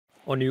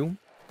On you.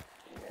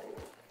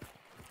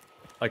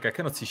 Like, I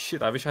cannot see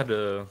shit. I wish I had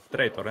a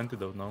trait or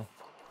antidote now.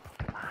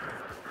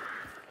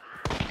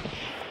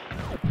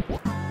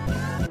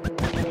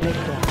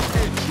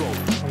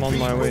 I'm on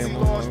my way.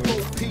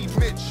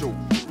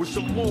 With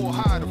some more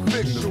hard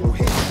official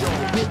hit, yo.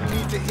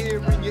 Need to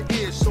hear in your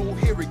ear, so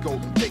here we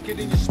go. Take it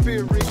in your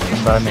spirit.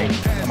 Burning.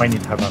 I might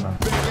need Havana.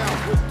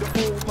 With the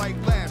old like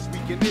last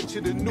week and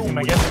into the new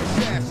one.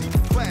 Sassy,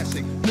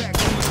 classic,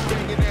 backbeat,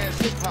 banging ass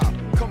hip hop.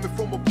 Coming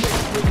from a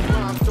place where the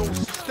rhymes don't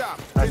stop.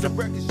 In a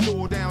record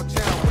store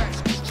downtown,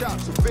 wax gets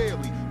chopped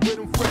severely. With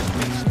them fresh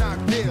beats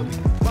knocked daily.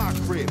 My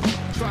crib,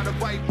 try to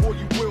bite, boy,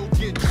 you will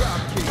get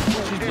drop kicked.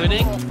 She's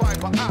winning.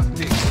 Fiber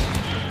optics.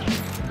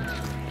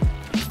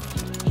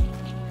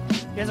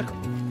 He's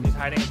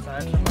hiding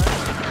inside somewhere.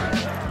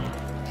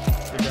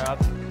 Good job.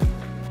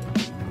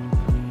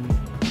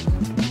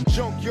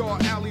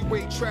 Junkyard,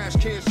 alleyway, trash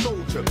can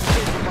soldier.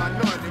 Taking my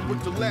none and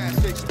with the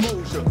last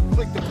exposure.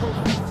 Flick the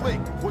perfect flick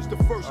was the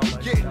first to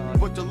get,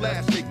 but the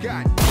last they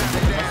got. Now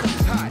that ass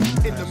is hot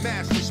in the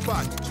master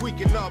spot,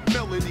 tweaking up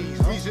melodies.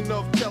 Reason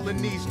of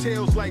telling these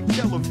tales like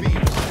Tel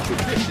Aviv.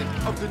 Tradition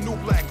of the new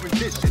black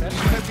rendition.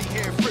 Heavy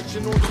hand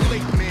friction on the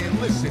lake, man.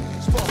 Listen,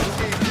 sparkle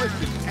and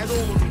glisten at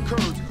all of them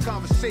curves.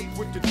 Conversate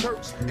with the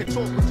Turks and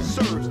talk with the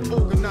Serbs.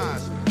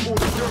 Organize for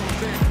the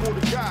girls and for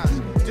the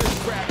guys. This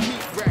rap,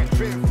 meat rap,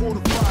 been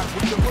fortified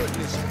with the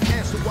hoodness.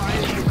 Answer why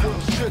in the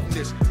world shouldn't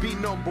this be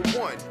number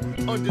one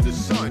under the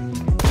sun.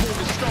 For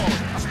the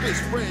stars, I spit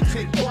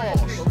frantic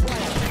bars.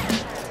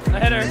 I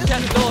hit her. She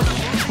has a goal.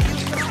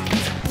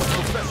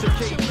 Professor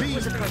KB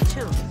was a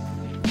cartoon.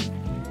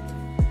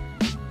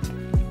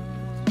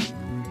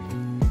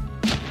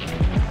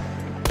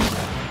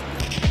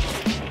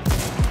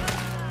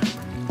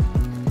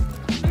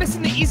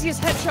 Missing the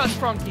easiest headshots,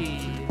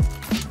 Fronkie.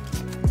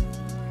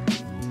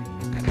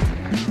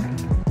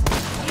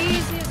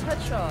 Easiest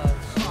headshots.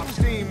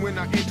 Steam when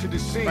I enter the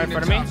scene. Right in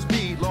front of me. Top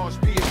speed, large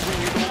speed,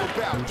 bring it all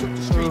about. Took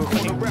the street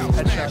corner route,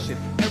 smashing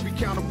every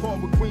counterpart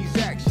with Queen's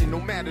action. No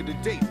matter the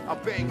date, I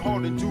bang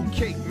hard and do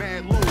cake,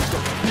 mad loads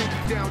up. Dig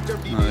down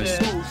dirty and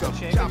slows up.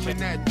 Chopping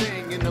that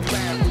thing in the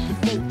lab with the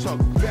full tuck.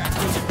 Back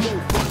on the flow,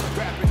 but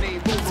rapping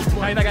ain't roll.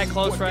 Hey, that guy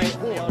close, right?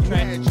 Yellow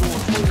train.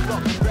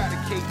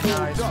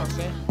 Nice.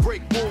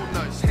 Break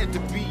walnuts, head to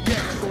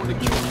BX on the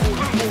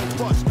Q44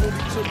 bus. When we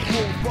took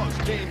 4 bucks,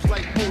 games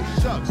like 4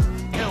 shucks.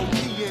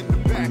 LP in the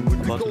back with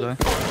the gold.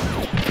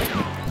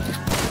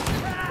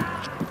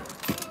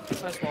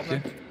 Nice wall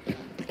back.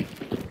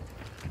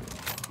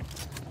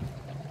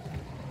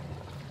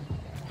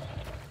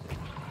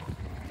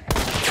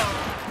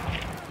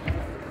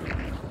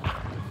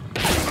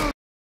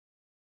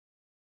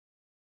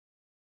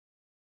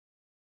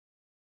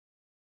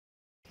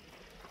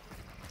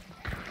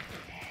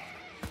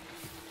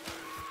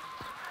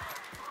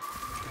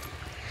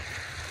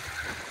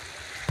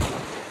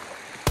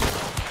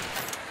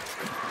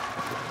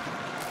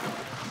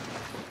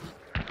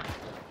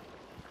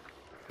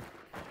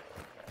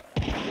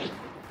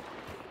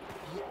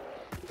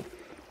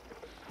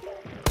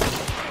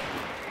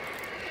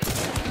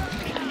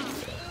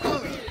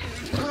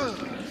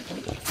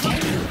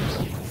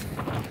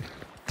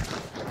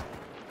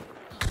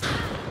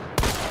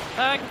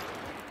 Back.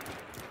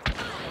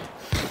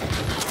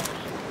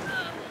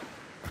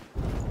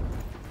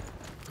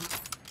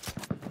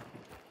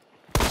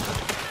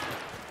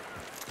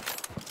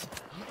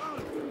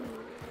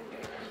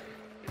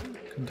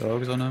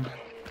 Dogs on him.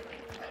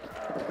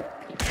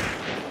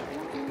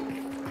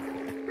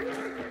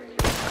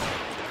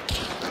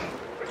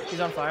 He's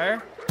on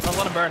fire. I'm gonna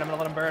let him burn. I'm gonna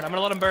let him burn. I'm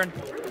gonna let him burn.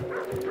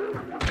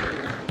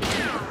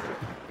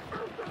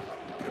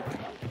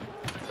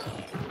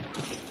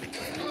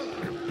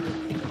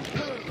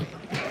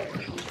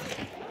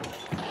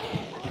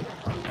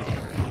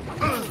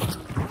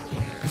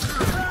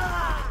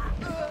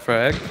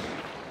 Frag.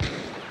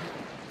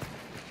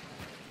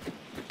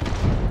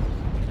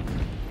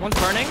 One's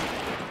burning.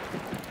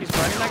 He's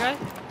burning, that guy.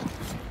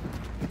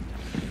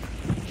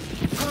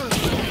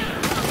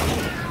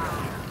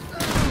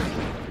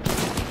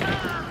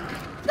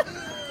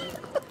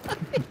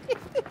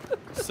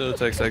 Still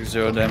takes like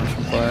 0 damage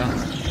from fire.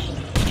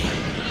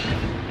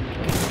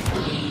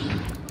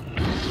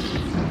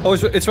 Oh,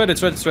 it's red, it's red,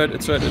 it's red,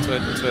 it's red, it's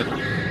red, it's red.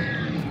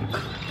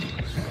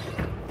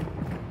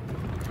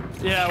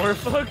 Yeah, we're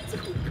fucked.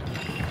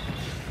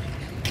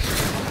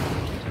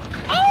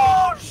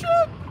 Oh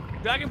shit!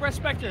 Dragon Breath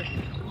Spectre.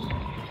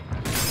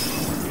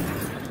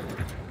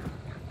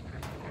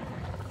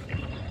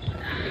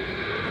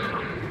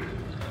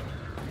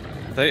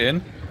 Are they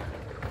in?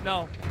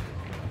 No.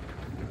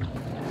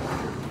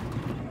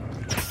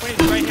 Wait,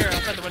 he's right here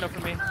outside the window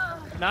for me.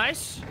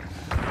 Nice.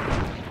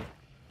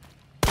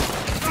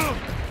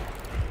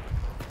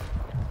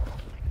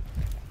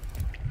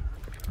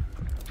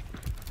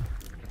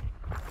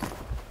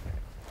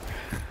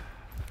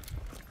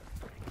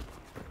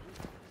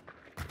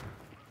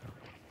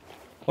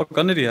 What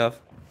gun did he have?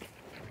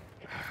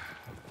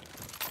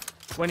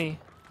 Winnie.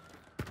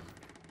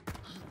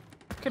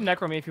 You can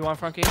necro me if you want,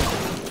 Fronkie.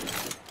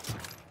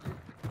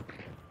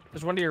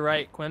 There's one to your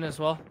right, Quinn, as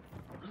well.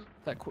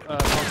 That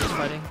Fronkie's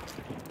fighting.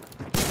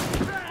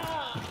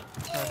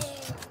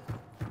 Nice.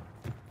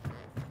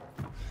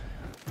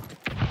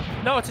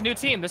 No, it's a new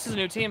team. This is a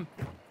new team.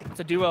 It's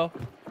a duo.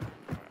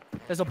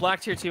 There's a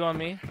black tier 2 on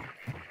me.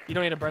 You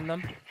don't need to burn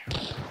them.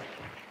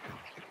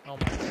 Oh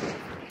my.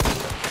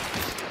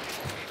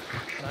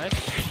 Nice.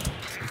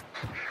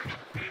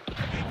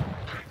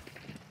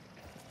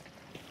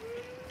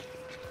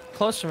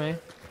 Close to me.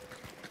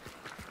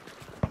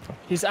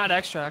 He's at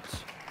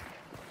extract.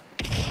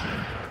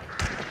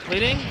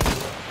 Bleeding.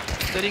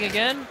 Bleeding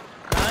again.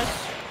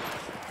 Nice.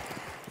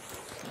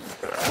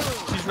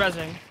 She's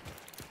rezzing.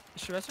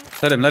 Is she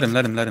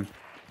rezzing? Let him.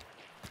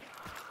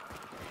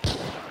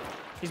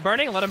 He's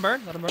burning. Let him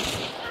burn. Let him burn.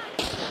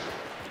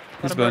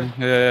 He's burning.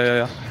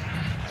 Yeah.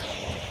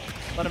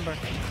 Let him burn.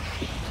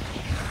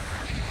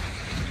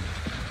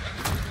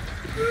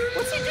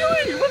 What's he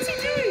doing? What's he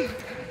doing?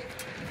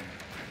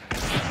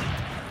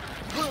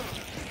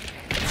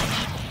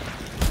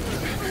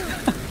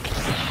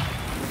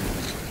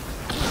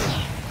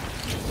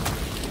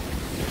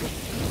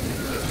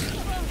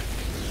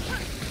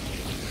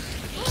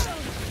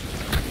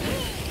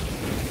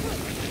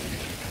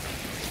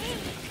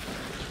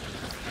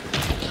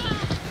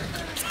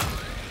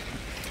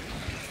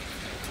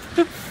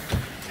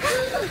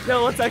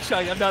 No, let's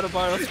extract. I'm down a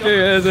bar. Let's go.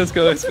 Yeah, let's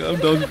go. I'm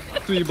down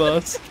 3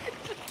 bars.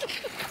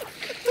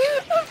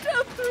 I'm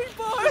down 3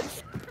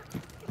 bars.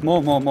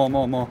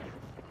 More.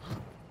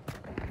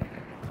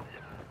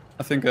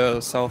 I think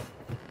south.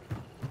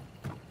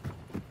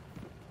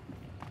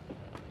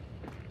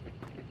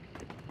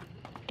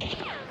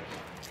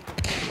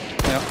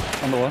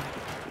 Yeah, on the wall.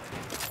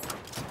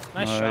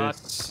 Nice shot.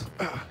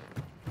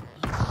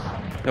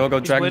 Yo, go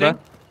He's drag bleeding.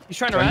 that. He's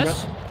trying to Dragon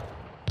rest.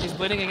 He's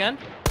bleeding again.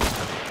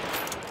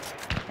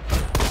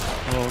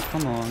 Oh,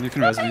 come on, you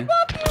can res me. He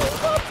popped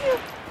you.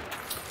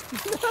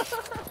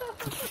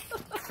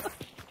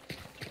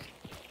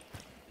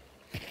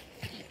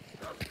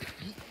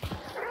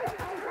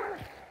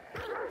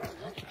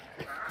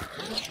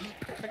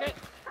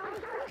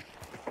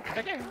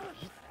 Okay.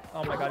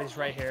 Oh my god, he's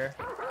right here.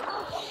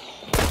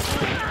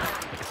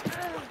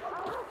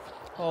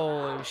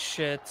 Holy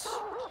shit.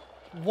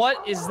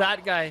 What is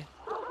that guy?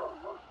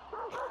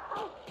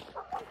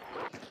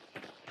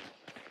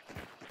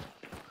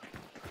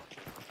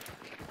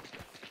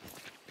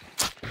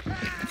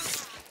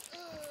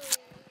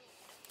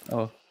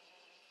 Oh.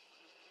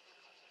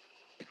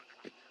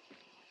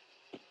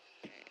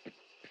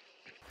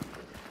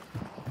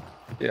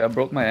 Yeah, I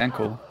broke my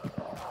ankle.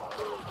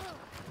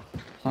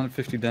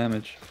 150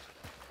 damage.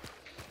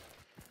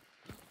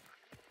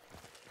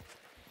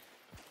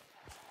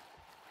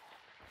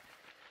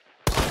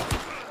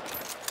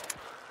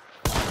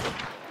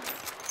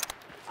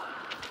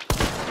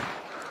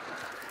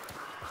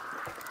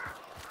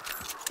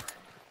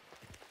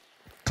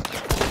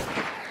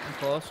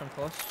 I'm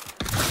close.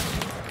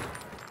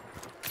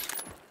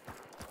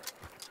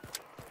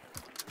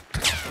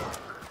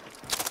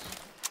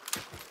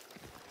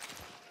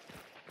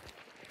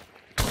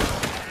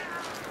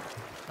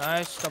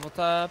 Nice, double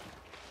tap.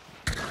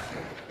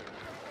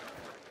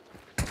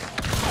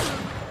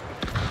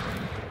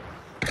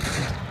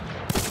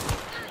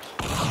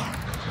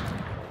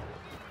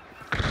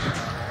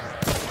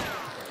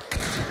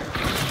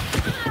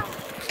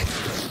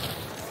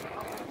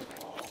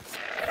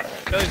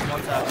 Billy's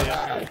one tap,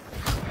 yeah.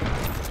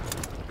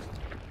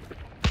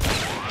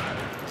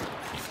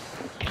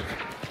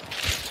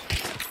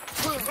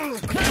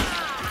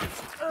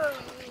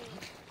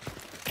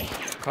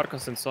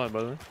 Karka's inside,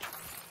 by the way.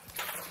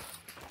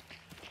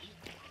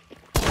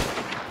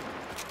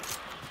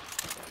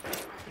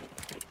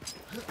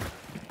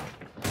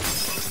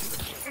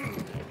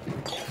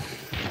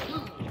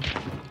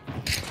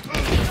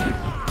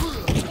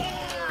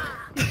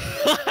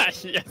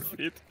 Yes,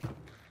 it.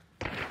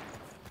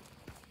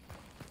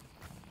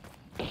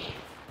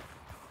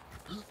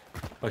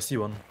 I see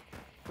one.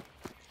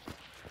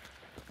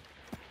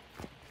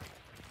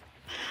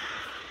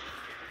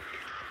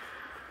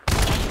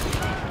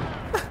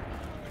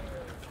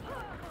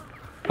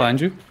 Behind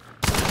you,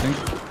 I think.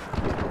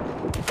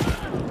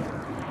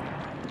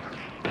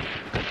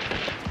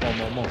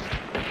 More.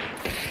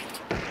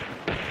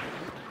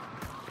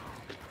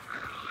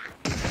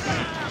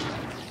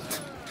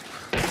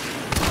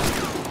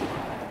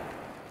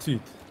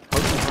 Sweet.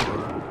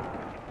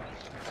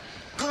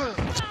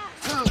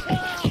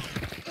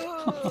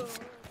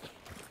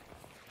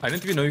 I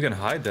didn't even know you can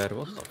hide there.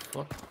 What the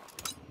fuck?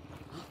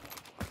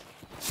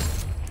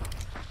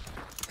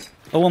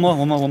 Oh, one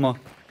more.